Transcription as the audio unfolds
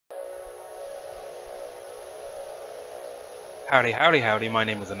Howdy, howdy, howdy, my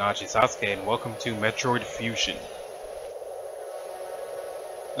name is Anachi Sasuke, and welcome to Metroid Fusion.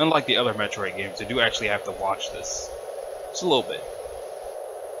 Unlike the other Metroid games, you do actually have to watch this. Just a little bit.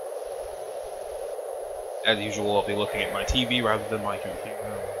 As usual, I'll be looking at my TV rather than my computer or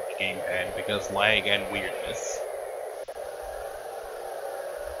my gamepad, because lag and weirdness.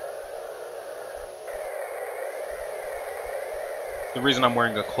 The reason I'm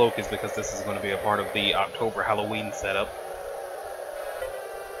wearing a cloak is because this is going to be a part of the October Halloween setup.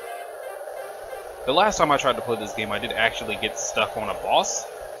 The last time I tried to play this game, I did actually get stuck on a boss,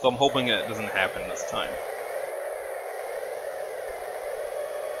 so I'm hoping that doesn't happen this time.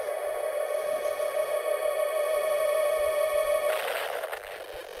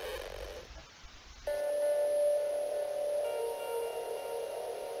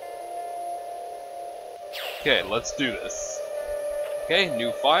 Okay, let's do this. Okay,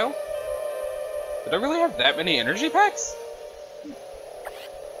 new file. Did I really have that many energy packs?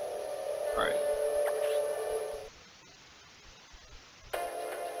 Alright.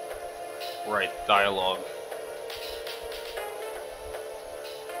 Right, dialogue.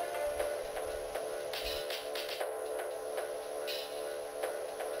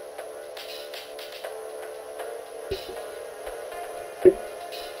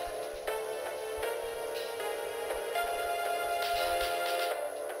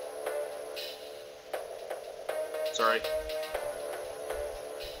 Sorry.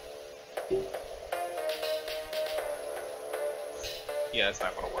 Yeah, it's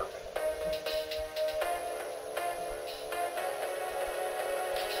not gonna work.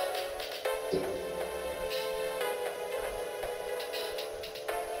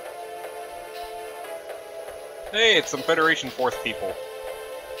 Hey, it's some Federation Force people.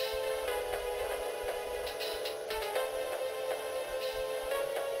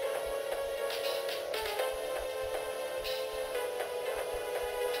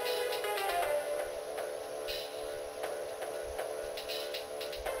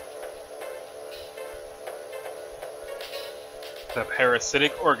 The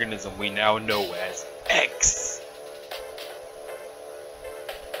parasitic organism we now know as X.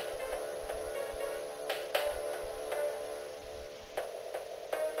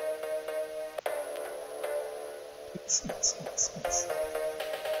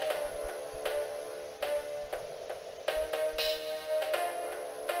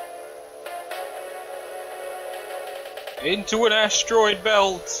 Into an asteroid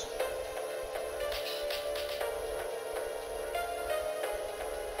belt!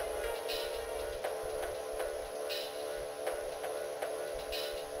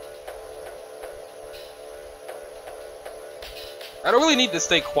 I don't really need to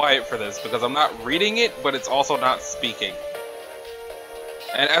stay quiet for this because I'm not reading it, but it's also not speaking.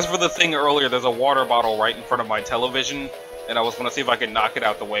 And as for the thing earlier, there's a water bottle right in front of my television, and I was going to see if I could knock it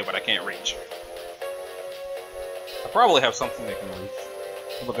out the way, but I can't reach. I probably have something that can reach.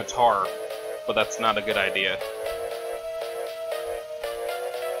 I have a guitar, but that's not a good idea.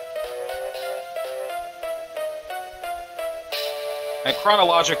 And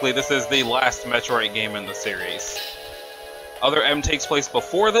chronologically, this is the last Metroid game in the series. Other M takes place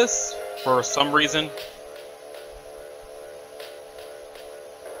before this, for some reason.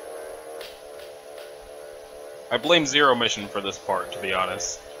 I blame Zero Mission for this part, to be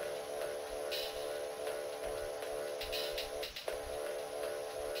honest.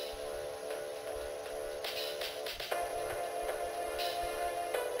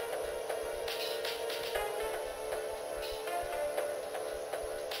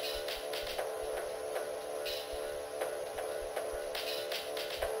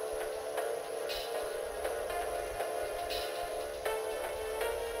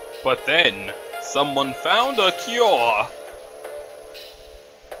 But then, someone found a cure!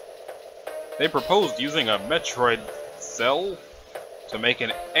 They proposed using a Metroid cell to make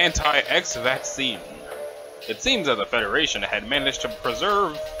an anti-X vaccine. It seems that the Federation had managed to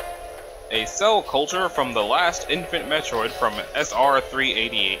preserve a cell culture from the last infant Metroid from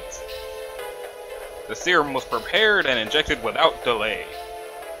SR-388. The serum was prepared and injected without delay.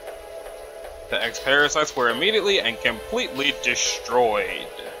 The X parasites were immediately and completely destroyed.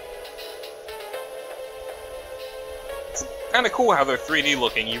 Kinda cool how they're 3D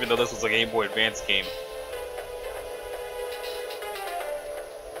looking, even though this was a Game Boy Advance game.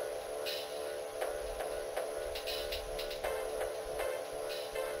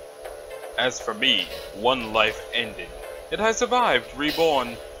 As for me, one life ended. It has survived,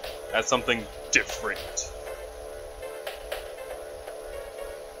 reborn, as something different.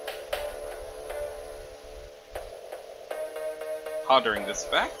 Pondering this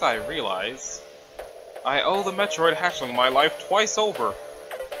fact, I realize I owe the Metroid hatchling my life twice over.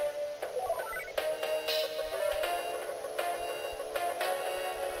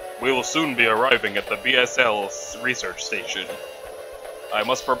 We will soon be arriving at the BSL research station. I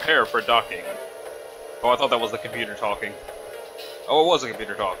must prepare for docking. Oh, I thought that was the computer talking. Oh, it was the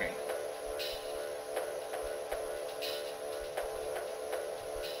computer talking.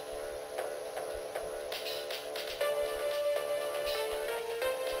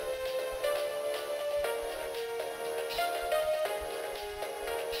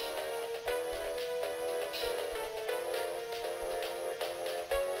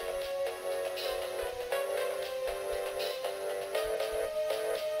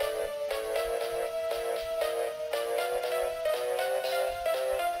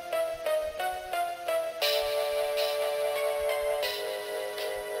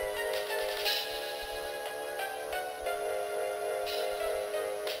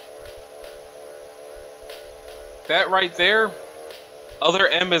 That right there, other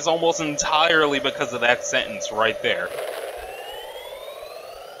M is almost entirely because of that sentence right there.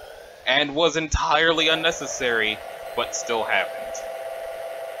 And was entirely unnecessary, but still happened.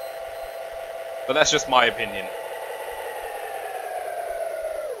 But that's just my opinion.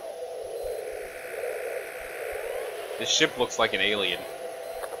 This ship looks like an alien.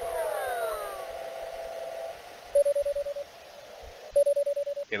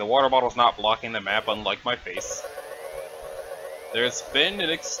 Okay, the water bottle's not blocking the map, unlike my face. There's been an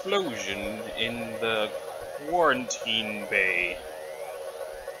explosion in the quarantine bay.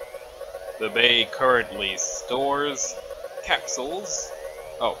 The bay currently stores capsules,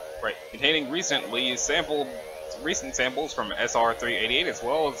 containing recent samples from SR-388 as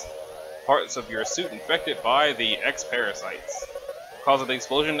well as parts of your suit infected by the X-parasites. Cause of the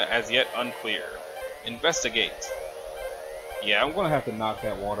explosion as yet unclear. Investigate. Yeah, I'm gonna have to knock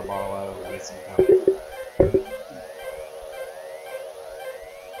that water bottle out of the way sometime.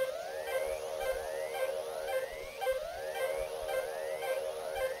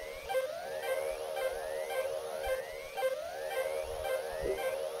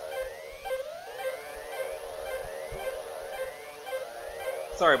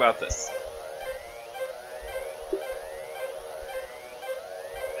 Sorry about this.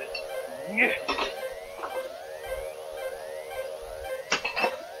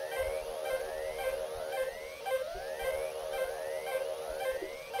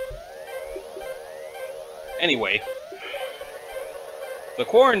 Anyway, the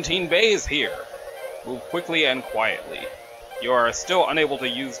quarantine bay is here. Move quickly and quietly. You are still unable to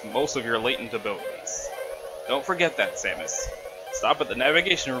use most of your latent abilities. Don't forget that, Samus. Stop at the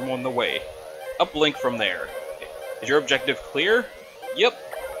navigation room on the way. Uplink from there. Is your objective clear? Yep.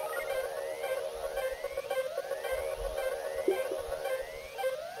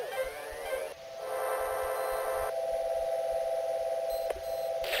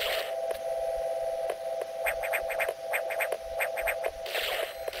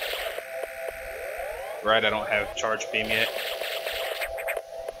 Right, I don't have charge beam yet.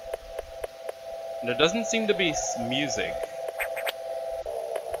 There doesn't seem to be music.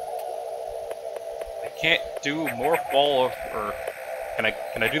 I can't do more fall or can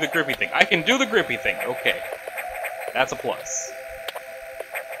I do the grippy thing? I can do the grippy thing. Okay. That's a plus.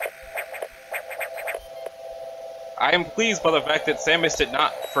 I am pleased by the fact that Samus did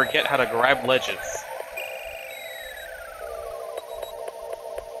not forget how to grab ledges.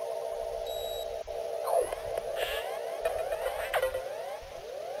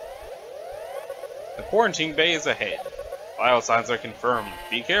 The quarantine bay is ahead. Vital signs are confirmed.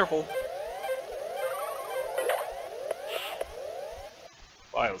 Be careful.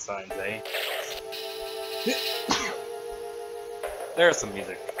 Vital signs, eh? There's some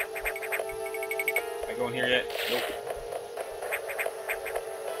music. Can I go in here yet? Nope.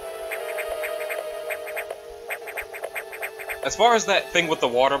 As far as that thing with the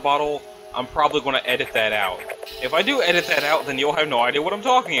water bottle, I'm probably going to edit that out. If I do edit that out, then you'll have no idea what I'm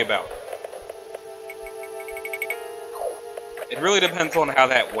talking about. It really depends on how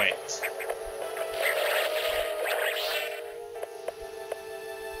that went.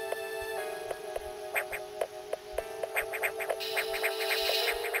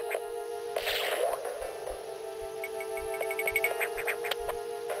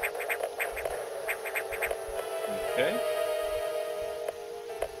 Okay.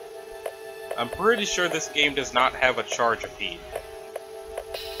 I'm pretty sure this game does not have a charge feed.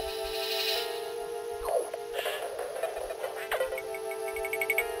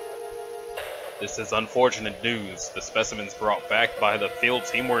 This is unfortunate news. The specimens brought back by the field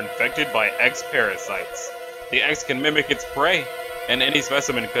team were infected by X parasites. The X can mimic its prey, and any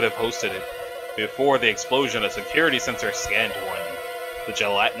specimen could have hosted it. Before the explosion, a security sensor scanned one. The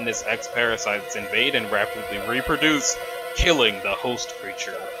gelatinous X parasites invade and rapidly reproduce, killing the host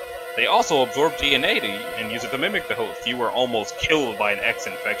creature. They also absorb DNA and use it to mimic the host. You were almost killed by an X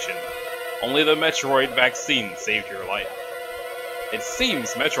infection. Only the Metroid vaccine saved your life. It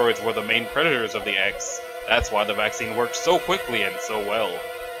seems Metroids were the main predators of the X. That's why the vaccine worked so quickly and so well.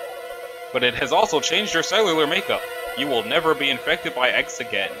 But it has also changed your cellular makeup. You will never be infected by X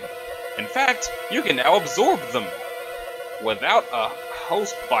again. In fact, you can now absorb them without a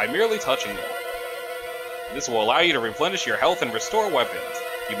host by merely touching them. This will allow you to replenish your health and restore weapons.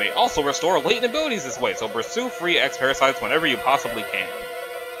 You may also restore latent abilities this way, so pursue free X parasites whenever you possibly can.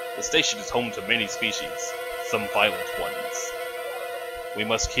 The station is home to many species, some violent ones. We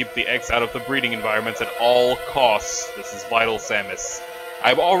must keep the X out of the breeding environments at all costs. This is vital, Samus.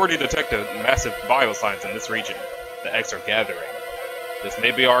 I've already detected massive biosigns in this region. The X are gathering. This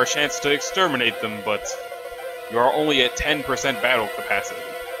may be our chance to exterminate them, but you are only at 10% battle capacity.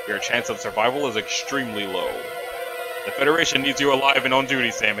 Your chance of survival is extremely low. The Federation needs you alive and on duty,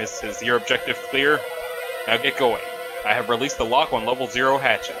 Samus. Is your objective clear? Now get going. I have released the lock on level 0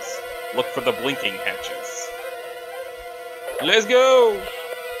 hatches. Look for the blinking hatches. Let's go!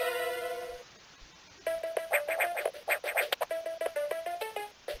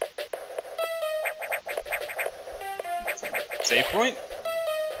 Save point?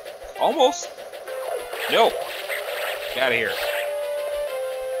 Almost. No. Get out of here.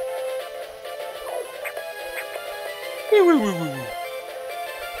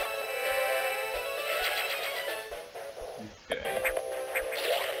 Okay.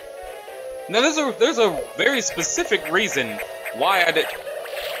 Now there's a very specific reason why I did.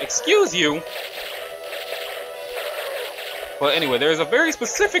 Excuse you. But anyway, there's a very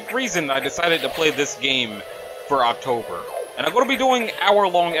specific reason I decided to play this game for October. And I'm going to be doing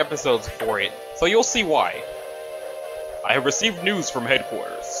hour-long episodes for it, so you'll see why. I have received news from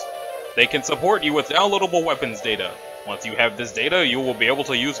headquarters. They can support you with downloadable weapons data. Once you have this data, you will be able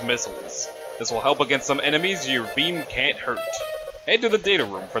to use missiles. This will help against some enemies your beam can't hurt. Head to the data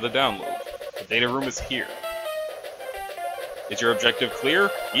room for the download. The data room is here. Is your objective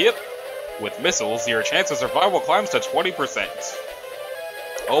clear? Yep. With missiles, your chance of survival climbs to 20%.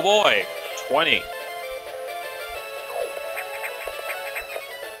 Oh boy, 20.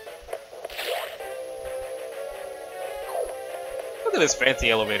 Look at this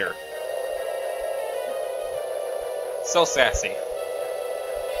fancy elevator. So sassy.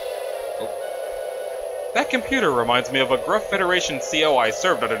 Oh. That computer reminds me of a gruff Federation CO I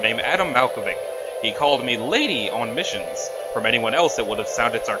served under name Adam Malkovic. He called me Lady on missions. From anyone else it would have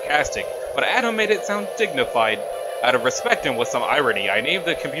sounded sarcastic, but Adam made it sound dignified. Out of respect and with some irony, I named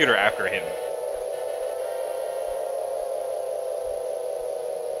the computer after him.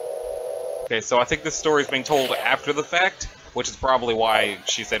 Okay, so I think this story is being told after the fact, which is probably why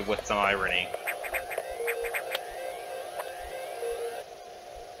she said with some irony.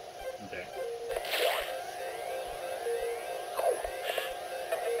 Okay.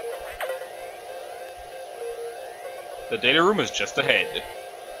 The data room is just ahead.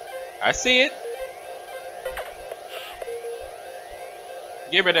 I see it.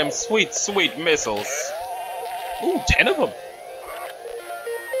 Give me them sweet, sweet missiles. Ooh, 10 of them.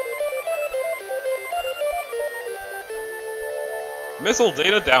 Missile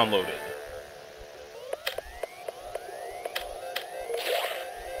data downloaded.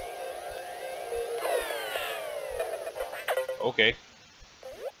 Okay.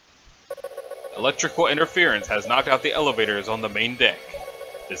 Electrical interference has knocked out the elevators on the main deck.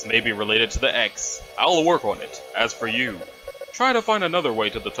 This may be related to the X. I'll work on it. As for you, try to find another way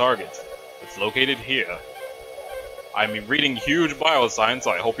to the target. It's located here. I'm reading huge biosigns,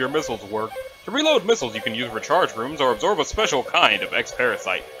 so I hope your missiles work. To reload missiles, you can use recharge rooms or absorb a special kind of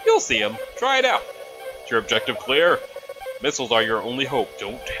X-parasite. You'll see them. Try it out. Is your objective clear? Missiles are your only hope.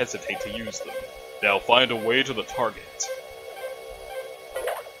 Don't hesitate to use them. They'll find a way to the target.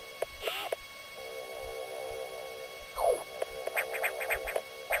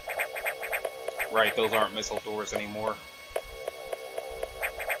 Right, those aren't missile doors anymore.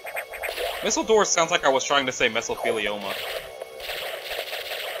 Missile doors sounds like I was trying to say mesothelioma.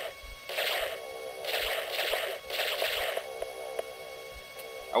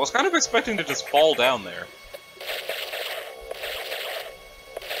 I was kind of expecting to just fall down there.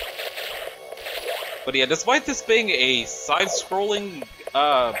 But yeah, despite this being a side-scrolling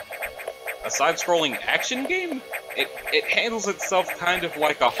action game, it handles itself kind of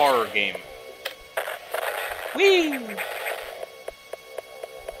like a horror game. Whee!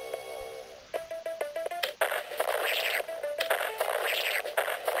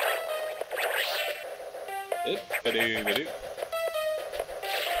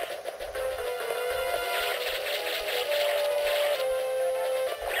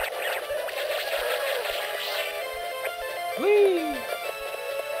 Whee!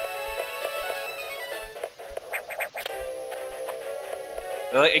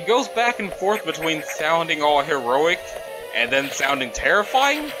 It goes back and forth between sounding all heroic and then sounding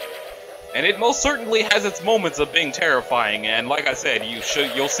terrifying, and it most certainly has its moments of being terrifying. And like I said,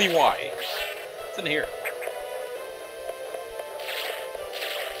 you'll see why. What's in here?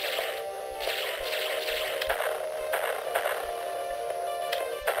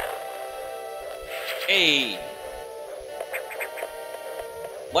 Hey.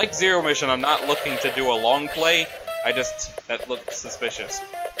 Like Zero Mission, I'm not looking to do a long play. That looked suspicious.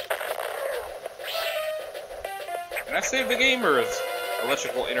 Can I save the game, or is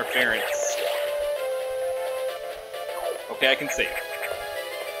electrical interference? Okay, I can save.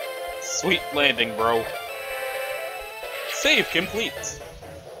 Sweet landing, bro. Save complete.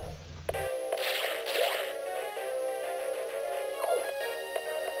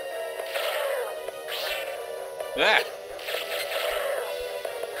 Ah.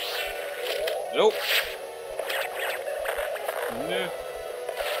 Nope. No.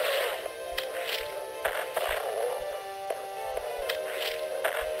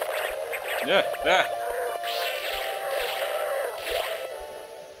 Yeah, yeah.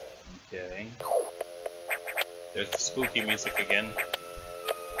 Okay. There's the spooky music again.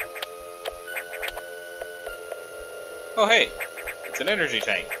 Oh hey, it's an energy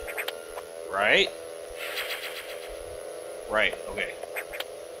tank. Right? Right, okay.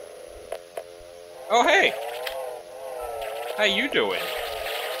 Oh hey! How you doing?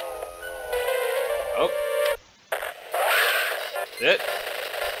 Oh. It.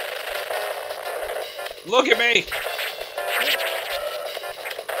 Look at me!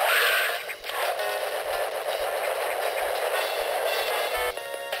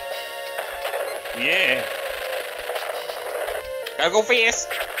 Yeah. Gotta go fast.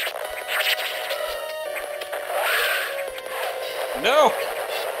 No!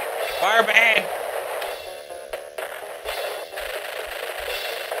 Fire bad!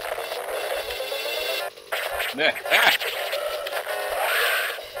 Ah.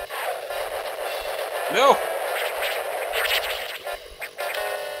 No!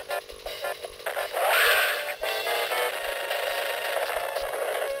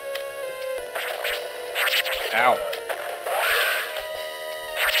 Ow.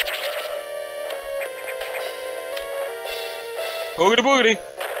 Boogity boogity!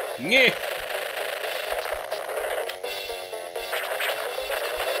 Nyeh!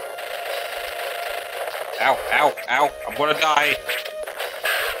 Ow, ow, ow, I'm gonna die.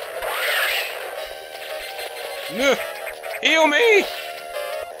 Heal me!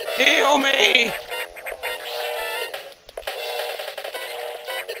 Heal me!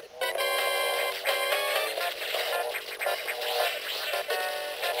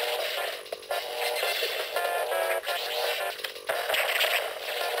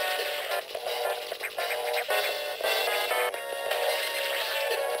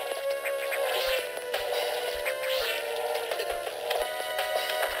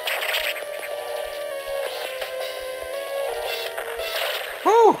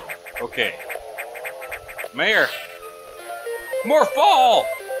 Whew! Okay. Mayor! More fall!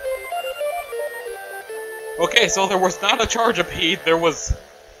 Okay, so there was not a Charge-a-Pede, there was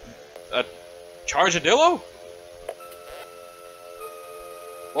a Charge-a-Dillo?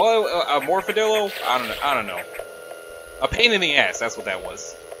 Well, a Morphadillo? I don't know. A pain in the ass, that's what that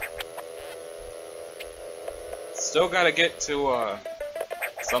was. Still gotta get to,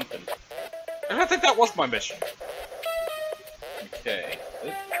 something. And I think that was my mission. Okay.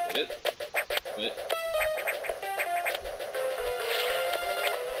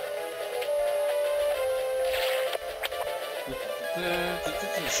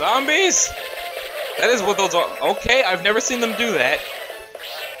 Zombies? That is what those are. Okay, I've never seen them do that.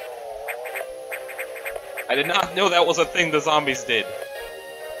 I did not know that was a thing the zombies did.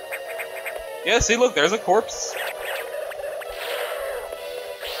 Yeah, see, look, there's a corpse.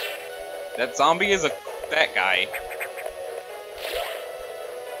 That zombie is that guy.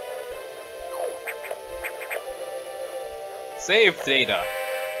 Save data.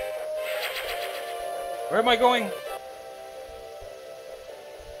 Where am I going?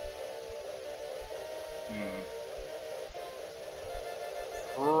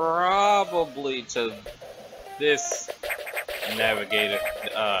 Probably to this navigation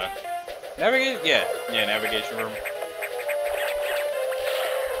room.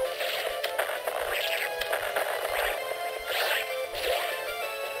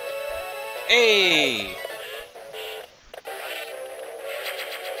 Hey!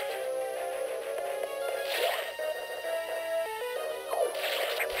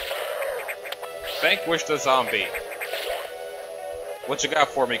 Vanquish the zombie. What you got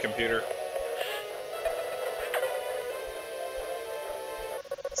for me, computer?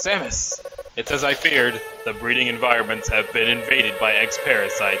 Samus! It's as I feared. The breeding environments have been invaded by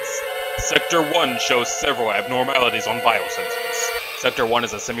X-parasites. Sector 1 shows several abnormalities on biosensors. Sector 1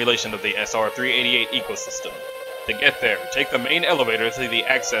 is a simulation of the SR-388 ecosystem. To get there, take the main elevator to the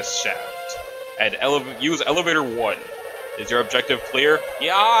access shaft. And use elevator 1. Is your objective clear?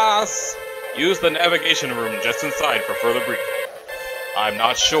 Yes! Use the navigation room just inside for further briefing. I'm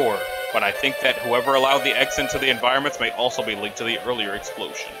not sure, but I think that whoever allowed the X into the environments may also be linked to the earlier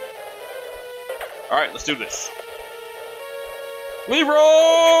explosion. Alright, let's do this.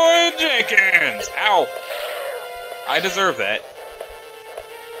 Leroy Jenkins! Ow! I deserve that.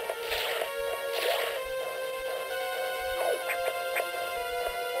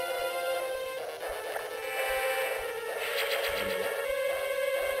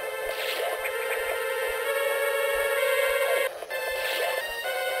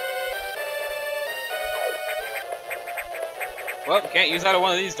 Well, can't use out of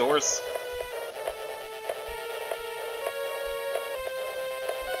one of these doors.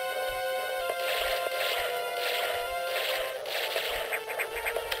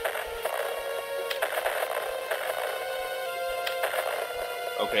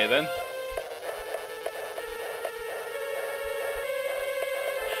 Okay then.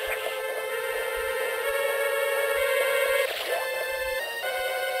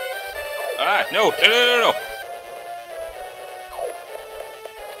 Ah, no.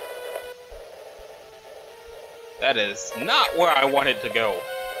 That is not where I wanted to go.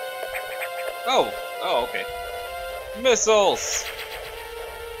 Oh, okay. Missiles!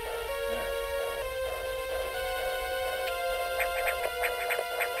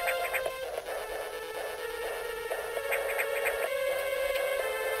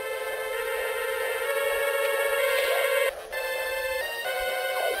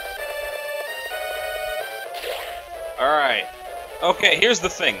 Alright. Okay, here's the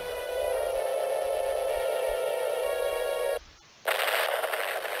thing.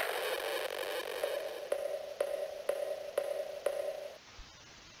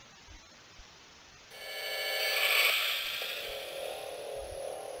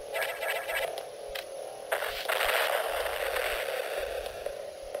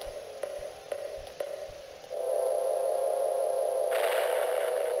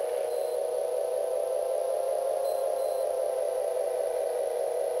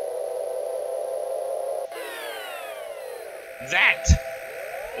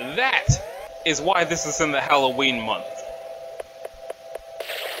 That is why this is in the Halloween month.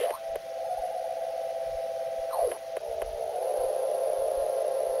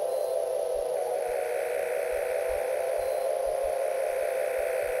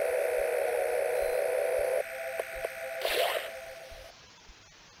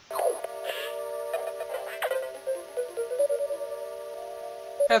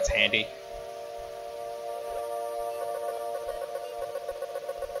 That's handy.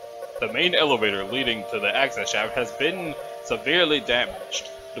 The main elevator leading to the access shaft has been severely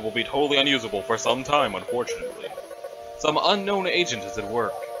damaged. It will be totally unusable for some time, unfortunately. Some unknown agent is at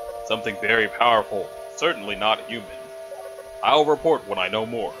work. Something very powerful, certainly not human. I'll report when I know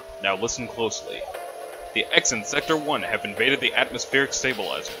more. Now listen closely. The X in Sector 1 have invaded the atmospheric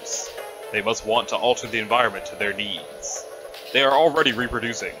stabilizers. They must want to alter the environment to their needs. They are already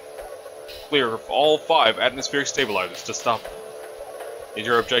reproducing. Clear all 5 atmospheric stabilizers to stop them. Is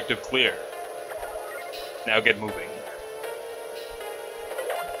your objective clear? Now get moving.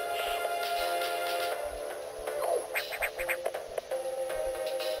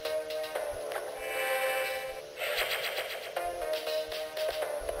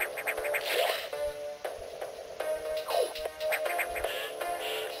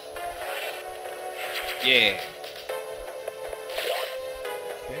 Yeah.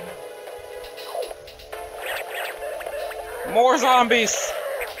 More zombies!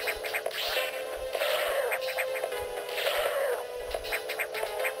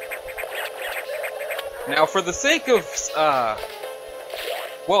 Now, for the sake of,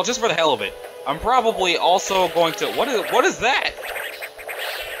 well, just for the hell of it, I'm probably also going to, what is that?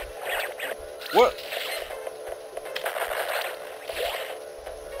 What?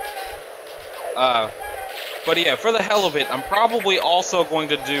 But yeah, for the hell of it, I'm probably also going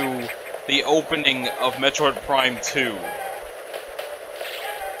to do the opening of Metroid Prime 2.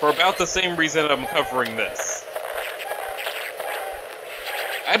 For about the same reason I'm covering this.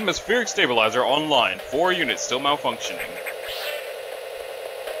 Atmospheric stabilizer online. 4 units still malfunctioning.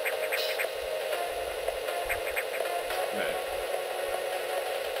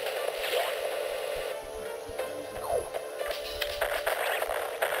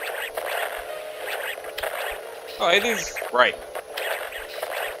 Oh, it is right.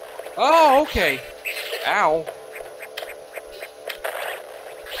 Oh, okay. Ow.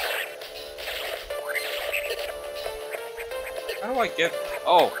 How do I get...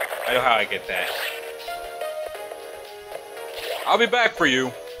 Oh, I know how I get that. I'll be back for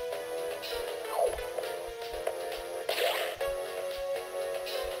you.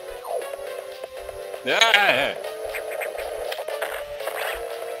 Yeah.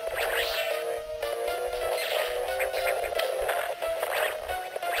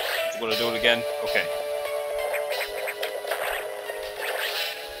 Gonna do it again? Okay.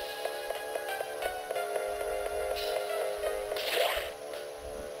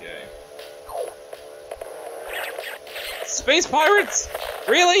 Okay. Space pirates?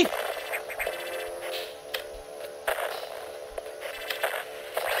 Really?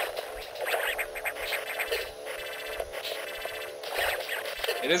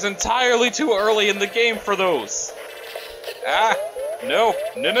 It is entirely too early in the game for those. Ah, no,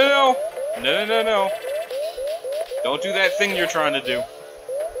 no, no, no, no, no, no, no. Don't do that thing you're trying to do.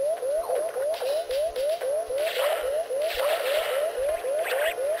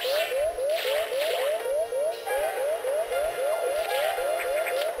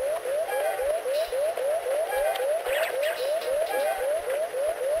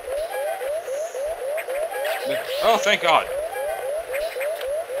 Oh, thank God.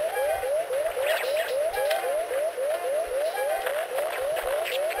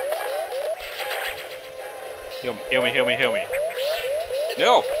 Heal me, heal me, heal me, heal me.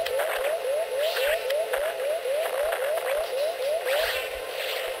 No!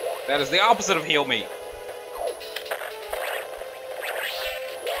 That is the opposite of heal me.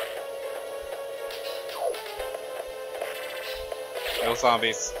 No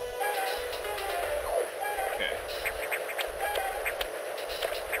zombies. Okay.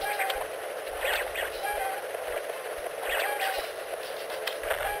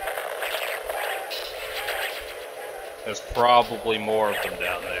 There's probably more of them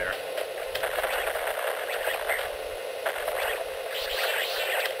down there.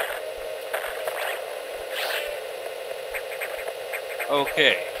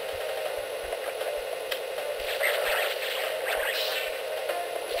 Okay.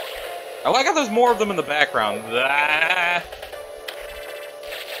 I like how there's more of them in the background. Ah.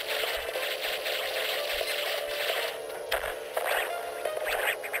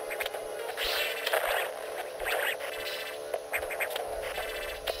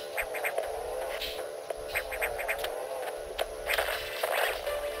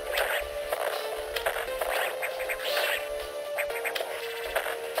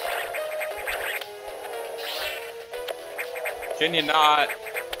 Can you not?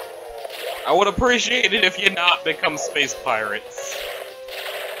 I would appreciate it if you not become space pirates.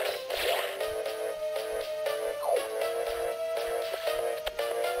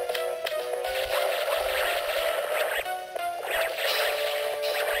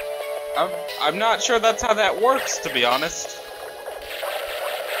 I'm not sure that's how that works, to be honest.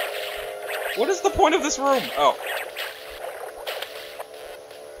 What is the point of this room? Oh.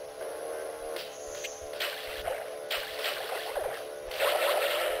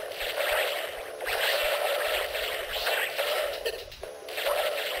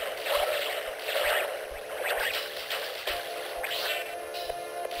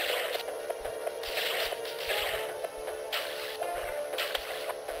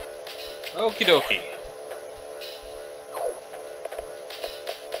 Okie dokie.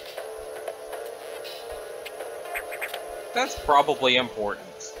 That's probably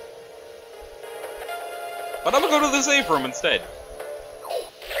important. But I'm gonna go to the safe room instead.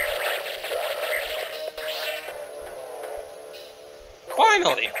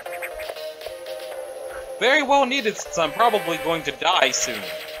 Finally! Very well needed, since I'm probably going to die soon.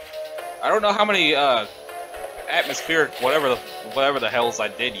 I don't know how many, atmospheric whatever the hells I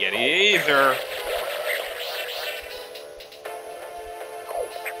did yet either.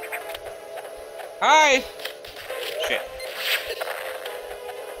 Hi! Shit.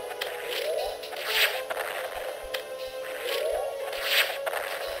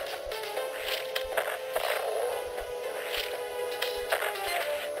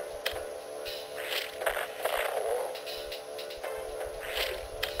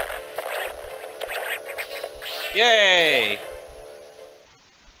 Yay!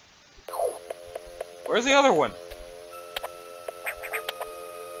 Where's the other one?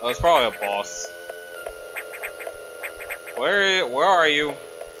 Oh, it's probably a boss. Where are you?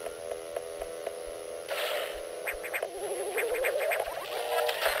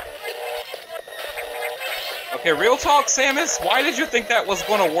 Okay, real talk, Samus, why did you think that was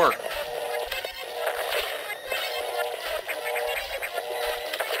gonna work?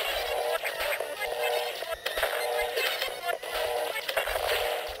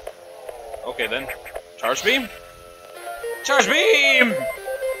 Okay then. Charge beam? Charge beam!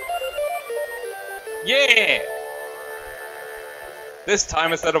 Yeah! This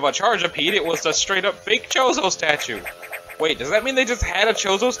time, instead of a Charge-a-Pede, it was a straight-up fake Chozo statue. Wait, does that mean they just had a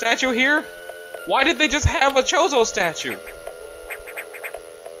Chozo statue here? Why did they just have a Chozo statue?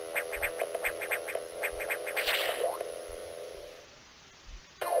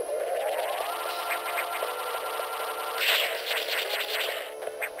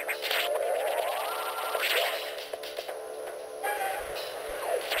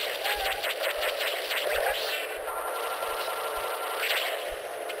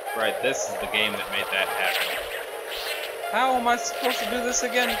 Right, this is the game that made that happen. How am I supposed to do this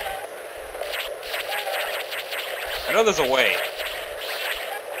again? I know there's a way.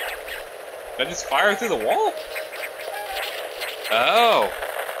 Did I just fire through the wall? Oh!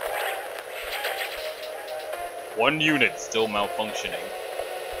 One unit still malfunctioning.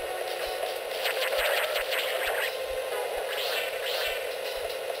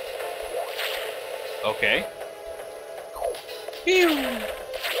 Okay. Phew!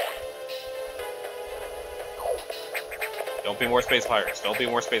 Don't be more space pirates. Don't be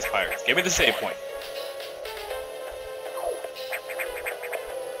more space pirates. Give me the save point.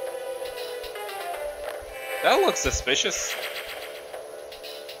 That looks suspicious.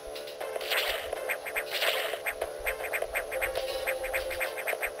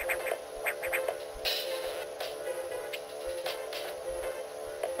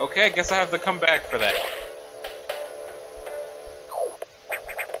 Okay, I guess I have to come back for that.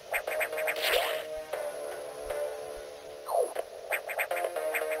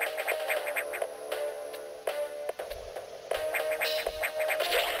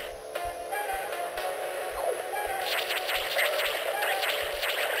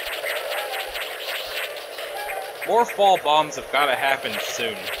 More fall bombs have gotta happen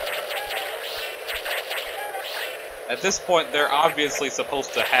soon. At this point, they're obviously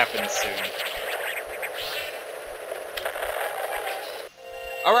supposed to happen soon.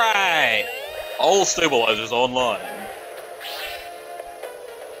 Alright! All stabilizers online.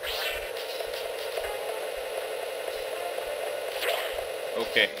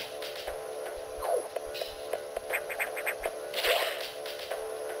 Okay.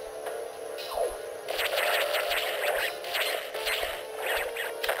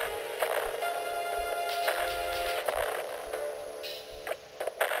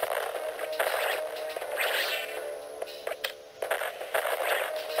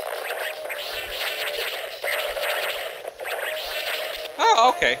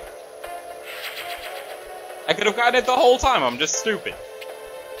 Oh, okay. I could have gotten it the whole time, I'm just stupid.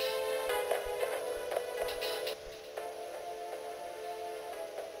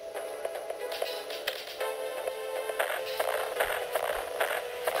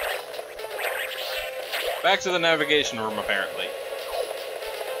 Back to the navigation room, apparently.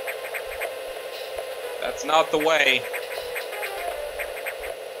 That's not the way.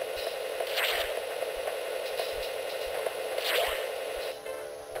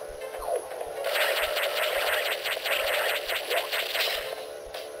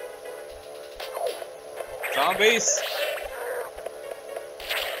 Zombies!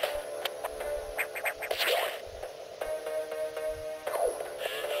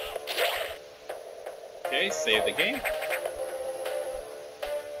 Okay, save the game.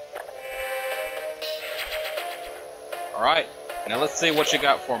 Alright, now let's see what you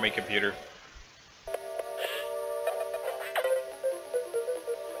got for me, computer.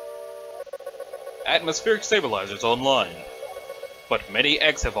 Atmospheric stabilizers online. But many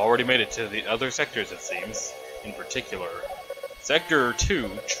X have already made it to the other sectors, it seems. In particular, Sector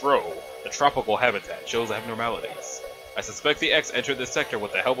 2, Tro, the tropical habitat, shows abnormalities. I suspect the X entered this sector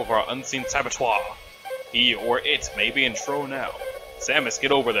with the help of our unseen saboteur. He or it may be in Tro now. Samus,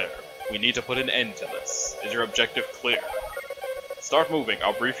 get over there. We need to put an end to this. Is your objective clear? Start moving.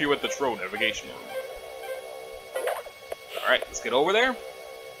 I'll brief you at the Tro navigation room. Alright, let's get over there.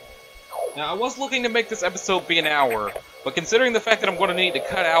 Now, I was looking to make this episode be an hour, but considering the fact that I'm going to need to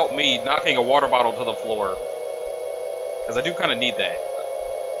cut out me knocking a water bottle to the floor, because I do kind of need that.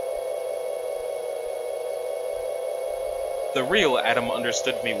 The real Adam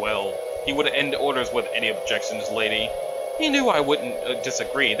understood me well. He would end orders with any objections, lady. He knew I wouldn't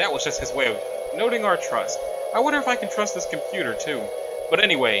disagree. That was just his way of noting our trust. I wonder if I can trust this computer, too. But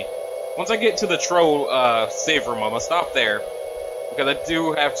anyway, once I get to the Tro save room, I'm going to stop there. Because I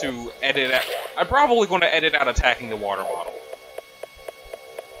do have to edit out. I'm probably going to edit out attacking the water bottle.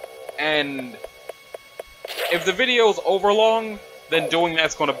 And if the video's overlong, then doing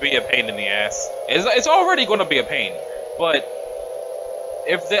that's going to be a pain in the ass. It's already going to be a pain. But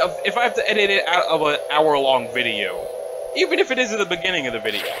If I have to edit it out of an hour-long video, even if it is at the beginning of the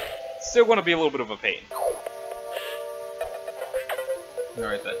video, it's still going to be a little bit of a pain.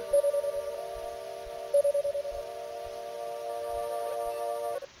 Alright then.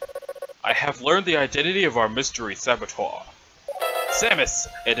 I have learned the identity of our mystery saboteur. Samus,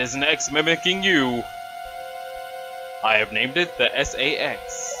 it is an X mimicking you. I have named it the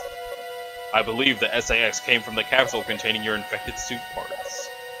SAS. I believe the SAS came from the capsule containing your infected suit parts.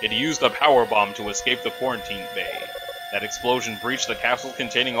 It used a power bomb to escape the quarantine bay. That explosion breached the capsule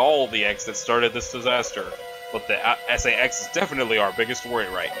containing all the X that started this disaster. But the SAS is definitely our biggest worry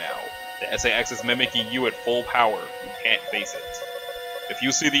right now. The SAS is mimicking you at full power. You can't face it. If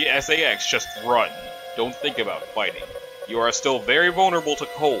you see the SAS, just run. Don't think about fighting. You are still very vulnerable to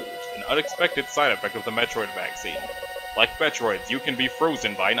cold, an unexpected side effect of the Metroid vaccine. Like Metroids, you can be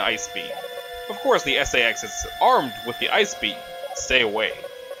frozen by an ice beam. Of course, the SAS is armed with the ice beam. Stay away.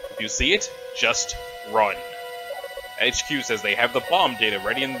 If you see it, just run. HQ says they have the bomb data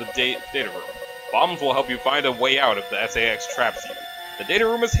ready in the data room. Bombs will help you find a way out if the SAS traps you. The data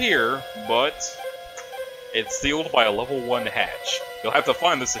room is here, but it's sealed by a level 1 hatch. You'll have to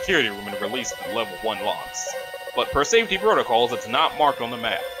find the security room and release the level 1 locks. But per safety protocols, it's not marked on the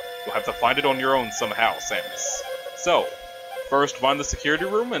map. You'll have to find it on your own somehow, Samus. So, first find the security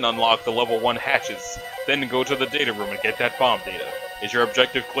room and unlock the level 1 hatches, then go to the data room and get that bomb data. Is your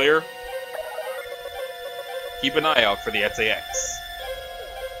objective clear? Keep an eye out for the SAS.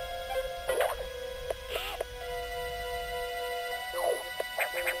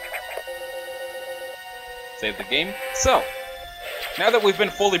 Save the game. So, now that we've been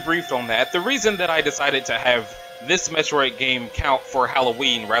fully briefed on that, the reason that I decided to have this Metroid game count for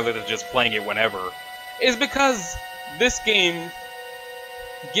Halloween rather than just playing it whenever is because this game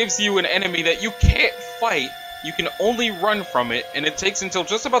gives you an enemy that you can't fight, you can only run from it, and it takes until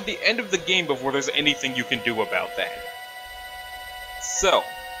just about the end of the game before there's anything you can do about that. So,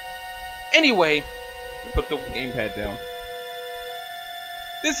 anyway, put the gamepad down.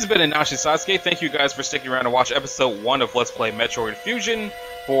 This has been Inashi Sasuke. Thank you guys for sticking around to watch episode 1 of Let's Play Metroid Fusion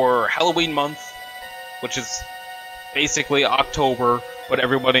for Halloween month, which is basically October, but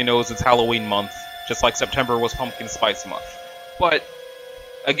everybody knows it's Halloween month, just like September was Pumpkin Spice month. But,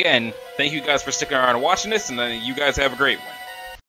 again, thank you guys for sticking around and watching this, and you guys have a great one.